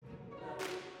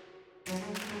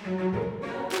Good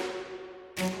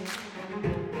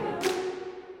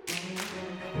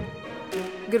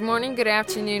morning, good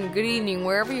afternoon, good evening,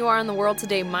 wherever you are in the world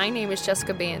today. My name is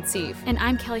Jessica Banseef. And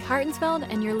I'm Kelly Hartensfeld,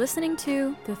 and you're listening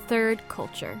to The Third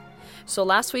Culture. So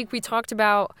last week we talked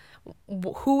about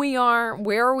who we are,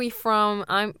 where are we from.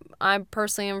 I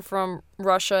personally am from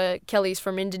Russia, Kelly's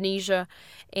from Indonesia,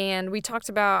 and we talked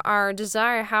about our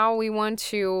desire, how we want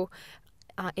to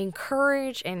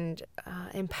encourage and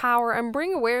empower and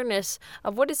bring awareness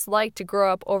of what it's like to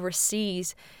grow up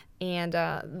overseas and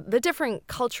the different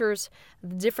cultures,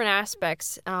 the different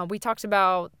aspects. We talked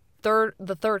about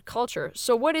the third culture.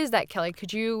 So what is that, Kelly?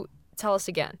 Could you tell us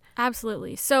again?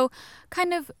 Absolutely. So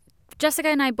Jessica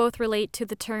and I both relate to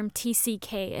the term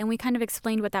TCK, and we kind of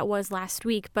explained what that was last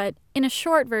week. But in a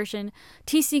short version,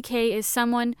 TCK is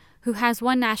someone who has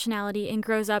one nationality and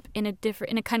grows up in a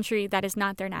country that is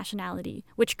not their nationality,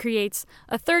 which creates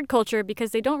a third culture because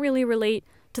they don't really relate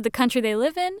to the country they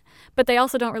live in, but they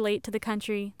also don't relate to the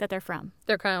country that they're from.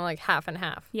 They're kind of like half and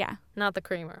half. Yeah. Not the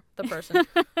creamer, the person.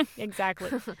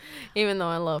 Exactly. Even though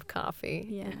I love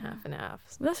coffee and half and half.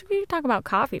 We could talk about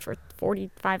coffee for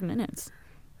 45 minutes,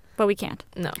 but we can't.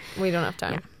 No, we don't have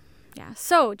time. Yeah.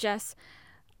 So, Jess,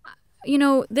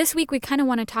 this week we kind of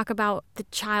want to talk about the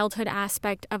childhood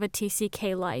aspect of a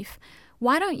TCK life.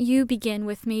 Why don't you begin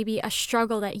with maybe a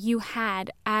struggle that you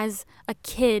had as a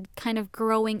kid kind of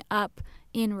growing up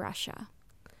in Russia?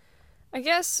 I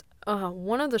guess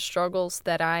one of the struggles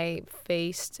that I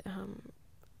faced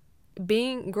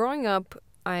growing up,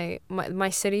 my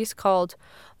city is called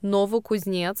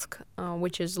Novokuznetsk,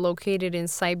 which is located in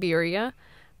Siberia.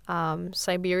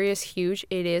 Siberia is huge.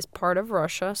 It is part of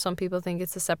Russia. Some people think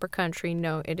it's a separate country.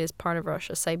 No, it is part of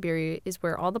Russia. Siberia is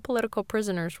where all the political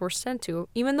prisoners were sent to,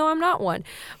 even though I'm not one.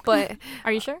 But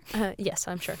Are you sure? Yes,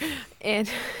 I'm sure. And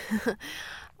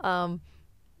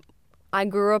I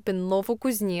grew up in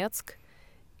Novokuznetsk,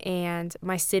 and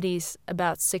my city's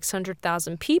about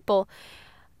 600,000 people.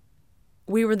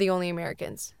 We were the only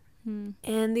Americans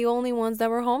and the only ones that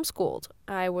were homeschooled.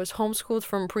 I was homeschooled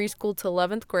from preschool to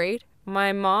 11th grade.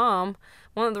 My mom,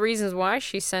 one of the reasons why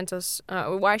she decided to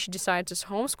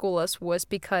homeschool us was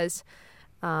because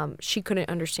she couldn't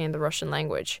understand the Russian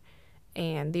language.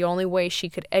 And the only way she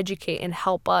could educate and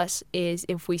help us is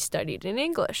if we studied in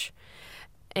English.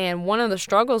 And one of the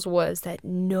struggles was that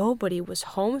nobody was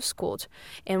homeschooled.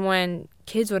 And when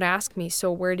kids would ask me, so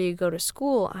where do you go to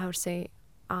school? I would say,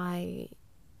 I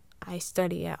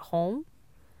study at home.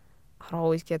 I'd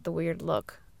always get the weird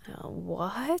look.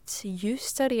 What? You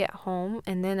study at home?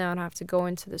 And then I would have to go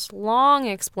into this long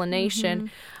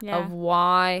explanation of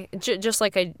why, just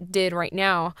like I did right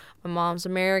now. My mom's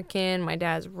American, my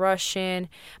dad's Russian.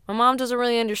 My mom doesn't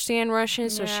really understand Russian,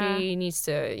 so she needs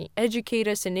to educate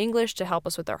us in English to help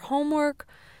us with our homework,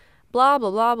 blah,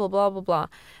 blah, blah, blah, blah, blah, blah.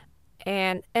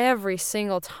 And every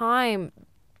single time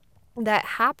that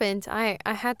happened, I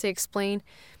had to explain,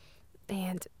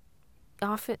 and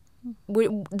often...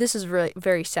 this is really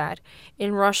very sad.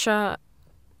 In Russia,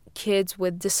 kids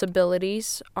with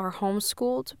disabilities are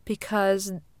homeschooled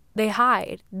because they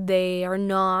hide. They are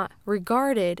not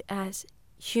regarded as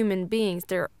human beings.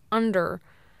 They're under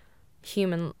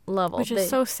human level. Which is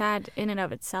so sad in and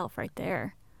of itself right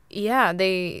there. Yeah,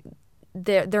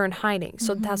 they're in hiding.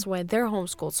 So that's why they're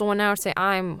homeschooled. So when I would say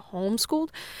I'm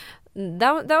homeschooled,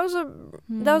 that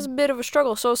was a bit of a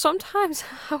struggle. So sometimes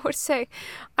I would say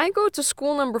I go to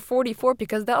school number 44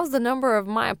 because that was the number of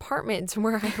my apartment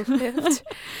where I lived.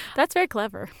 That's very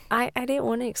clever. I didn't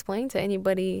want to explain to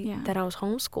anybody that I was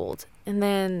homeschooled. And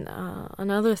then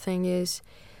another thing is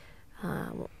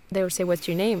they would say, what's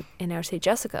your name? And I would say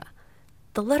Jessica.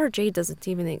 The letter J doesn't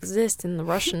even exist in the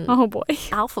Russian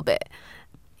alphabet.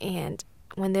 And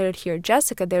when they would hear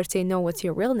Jessica, they would say, no, what's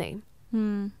your real name?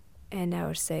 And I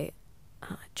would say,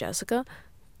 Jessica.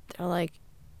 They're like,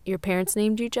 your parents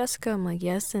named you Jessica? I'm like,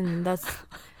 yes, and that's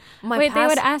my Wait, they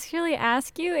would actually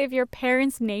ask you if your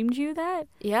parents named you that?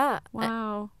 Yeah.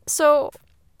 Wow. So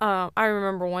I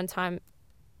remember one time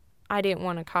I didn't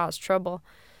want to cause trouble,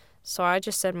 so I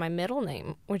just said my middle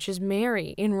name, which is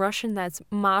Mary. In Russian, that's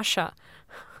Masha.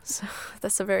 So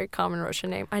that's a very common Russian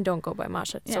name. I don't go by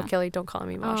Masha, so Kelly, don't call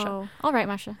me Masha. Oh, all right,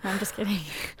 Masha. No, I'm just kidding.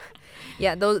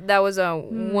 Yeah, that was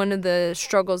one of the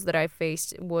struggles that I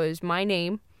faced was my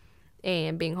name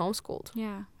and being homeschooled.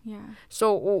 Yeah.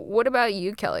 So what about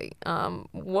you, Kelly?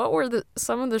 What were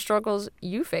some of the struggles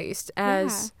you faced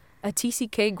as a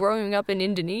TCK growing up in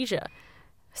Indonesia?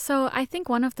 So I think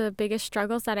one of the biggest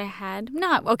struggles that I had,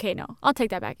 I'll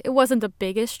take that back. It wasn't the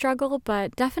biggest struggle,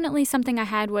 but definitely something I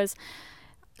had was,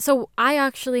 so I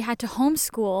actually had to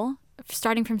homeschool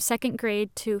starting from 2nd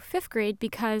grade to 5th grade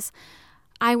because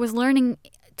I was learning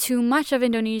too much of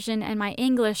Indonesian and my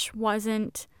English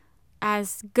wasn't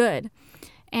as good.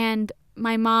 And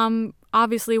my mom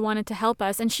obviously wanted to help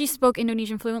us, and she spoke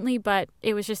Indonesian fluently, but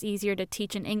it was just easier to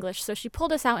teach in English. So she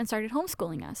pulled us out and started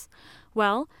homeschooling us.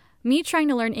 Well, me trying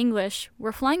to learn English,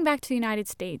 we're flying back to the United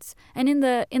States, and in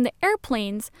the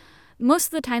airplanes, most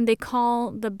of the time they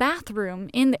call the bathroom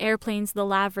in the airplanes the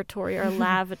lavatory or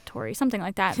lavatory, something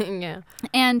like that. Yeah.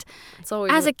 And It's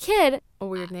always as a kid, a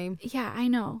weird name. yeah, I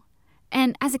know.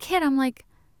 And as a kid, I'm like,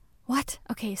 what?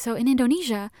 Okay, so in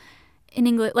Indonesia, in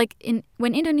English,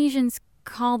 when Indonesians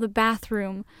call the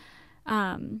bathroom,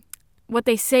 what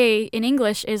they say in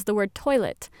English is the word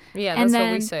toilet. Yeah, And that's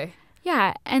then, what we say.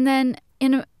 Yeah, and then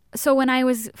so when I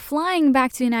was flying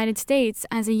back to the United States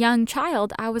as a young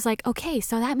child, I was like, okay,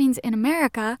 so that means in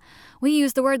America, we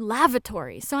use the word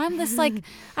lavatory. So I'm this I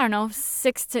don't know,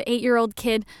 6 to 8-year-old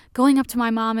kid going up to my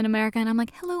mom in America, and I'm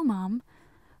like, hello, Mom.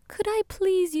 Could I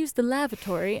please use the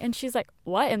lavatory? And she's like,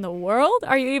 what in the world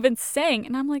are you even saying?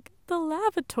 And I'm like, the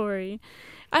lavatory.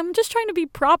 I'm just trying to be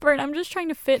proper, and I'm just trying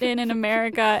to fit in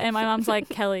America. And my mom's like,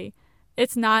 Kelly,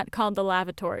 it's not called the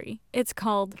lavatory. It's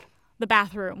called the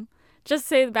bathroom. Just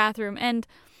say the bathroom. And,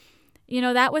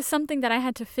 that was something that I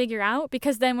had to figure out,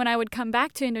 because then when I would come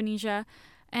back to Indonesia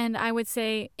and I would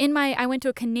say, I went to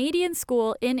a Canadian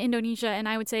school in Indonesia, and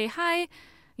I would say, hi,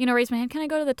 raise my hand, can I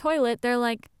go to the toilet?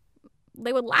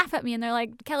 They would laugh at me, and they're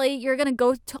like, Kelly, you're going to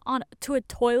go to a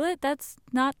toilet? That's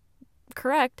not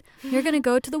correct. You're going to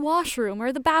go to the washroom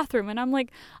or the bathroom. And I'm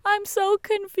like, I'm so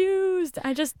confused.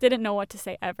 I just didn't know what to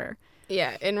say ever.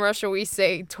 Yeah, in Russia we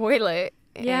say toilet.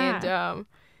 Yeah.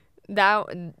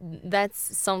 And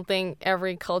that's something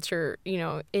every culture,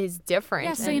 is different.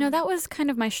 Yeah, so, that was kind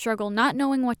of my struggle, not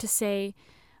knowing what to say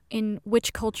in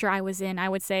which culture I was in. I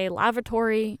would say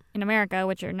lavatory in America,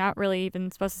 which you're not really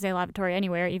even supposed to say lavatory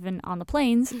anywhere, even on the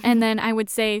planes. And then I would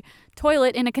say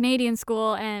toilet in a Canadian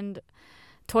school and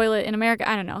toilet in America.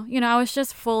 I don't know. I was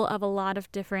just full of a lot of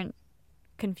different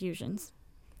confusions.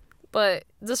 But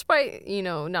despite,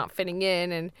 not fitting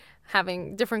in and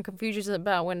having different confusions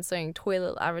about when saying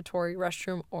toilet, lavatory,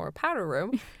 restroom, or powder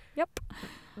room, Yep.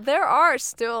 there are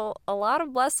still a lot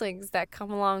of blessings that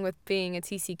come along with being a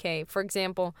TCK. For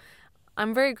example,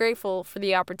 I'm very grateful for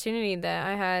the opportunity that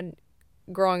I had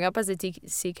growing up as a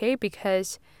TCK,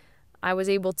 because I was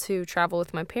able to travel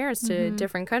with my parents to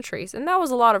different countries. And that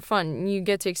was a lot of fun. You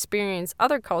get to experience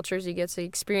other cultures. You get to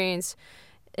experience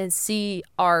and see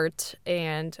art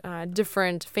and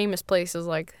different famous places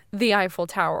like the Eiffel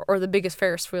Tower or the biggest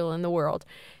Ferris wheel in the world,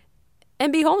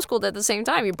 and be homeschooled at the same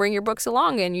time. You bring your books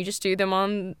along and you just do them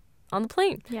on the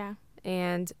plane. Yeah.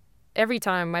 And every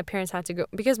time my parents had to go,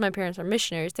 because my parents are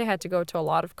missionaries, they had to go to a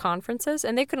lot of conferences,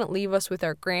 and they couldn't leave us with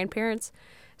our grandparents,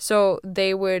 so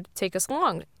they would take us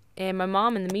along. And my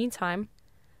mom, in the meantime,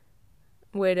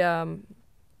 would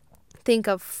think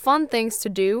of fun things to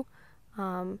do.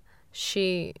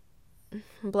 She,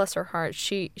 bless her heart,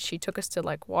 she took us to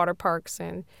like water parks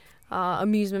and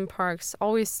amusement parks.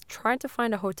 Always tried to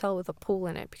find a hotel with a pool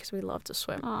in it, because we love to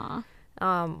swim. Aw.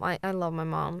 I love my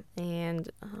mom,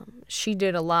 and she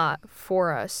did a lot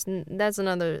for us. And that's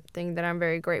another thing that I'm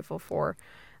very grateful for,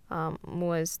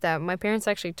 was that my parents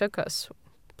actually took us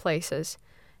places,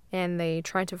 and they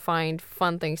tried to find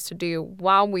fun things to do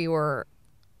while we were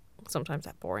sometimes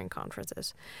at boring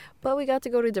conferences. But we got to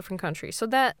go to different countries. So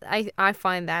that I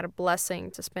find that a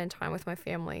blessing, to spend time with my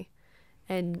family.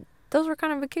 And those were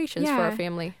kind of vacations for our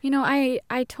family.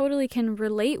 I totally can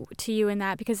relate to you in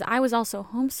that, because I was also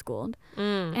homeschooled.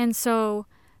 And so,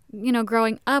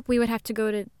 growing up, we would have to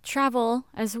go to travel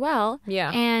as well.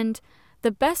 Yeah. And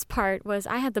the best part was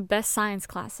I had the best science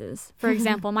classes. For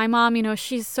example, my mom,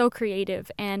 she's so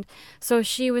creative. And so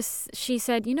she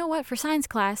said, you know what, for science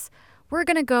class, we're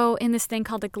going to go in this thing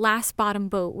called the glass bottom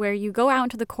boat, where you go out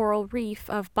into the coral reef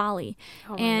of Bali.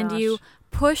 And you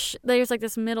push, there's like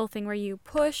this middle thing where you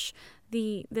push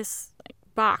this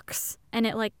box, and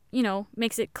it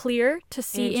makes it clear to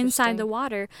see inside the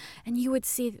water. And you would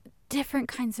see different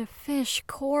kinds of fish,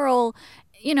 coral,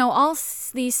 all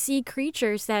these sea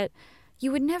creatures that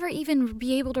you would never even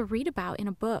be able to read about in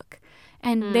a book.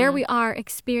 And there we are,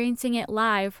 experiencing it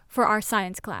live for our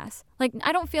science class.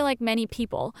 I don't feel like many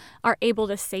people are able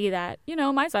to say that,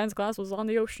 my science class was on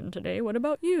the ocean today. What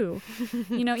about you?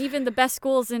 Even the best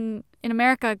schools in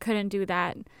America couldn't do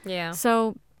that. Yeah.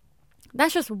 So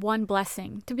that's just one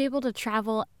blessing, to be able to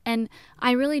travel. And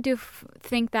I really do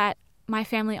think that my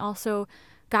family also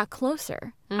got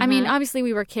closer. I mean, obviously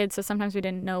we were kids, so sometimes we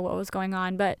didn't know what was going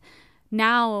on. But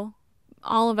now,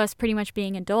 all of us pretty much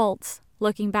being adults,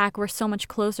 looking back, we're so much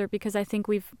closer, because I think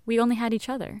we only had each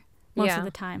other. most of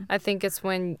the time. I think it's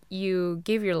when you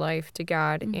give your life to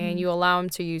God and you allow him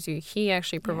to use you. He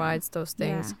actually provides those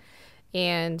things.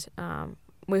 And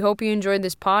we hope you enjoyed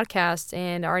this podcast,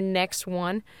 and our next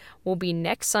one will be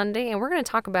next Sunday, and we're going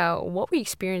to talk about what we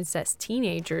experienced as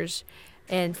teenagers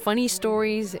and funny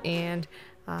stories and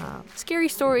scary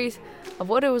stories of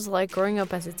what it was like growing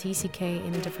up as a TCK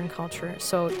in a different culture.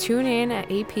 So tune in at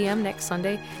 8 p.m. next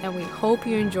Sunday, and we hope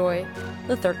you enjoy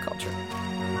the third culture.